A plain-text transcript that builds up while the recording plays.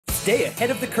Stay ahead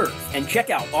of the curve and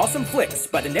check out awesome flicks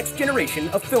by the next generation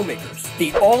of filmmakers.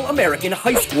 The All-American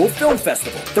High School Film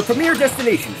Festival, the premier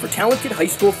destination for talented high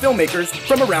school filmmakers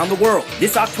from around the world.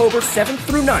 This October 7th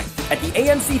through 9th at the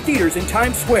AMC Theaters in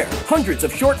Times Square. Hundreds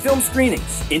of short film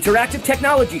screenings, interactive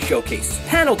technology showcase,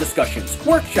 panel discussions,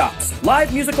 workshops,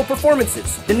 live musical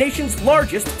performances, the nation's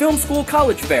largest film school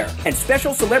college fair, and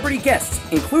special celebrity guests,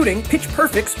 including Pitch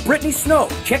Perfect's Brittany Snow.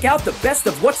 Check out the best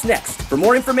of what's next. For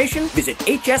more information, visit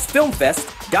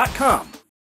hsfilmfest.com.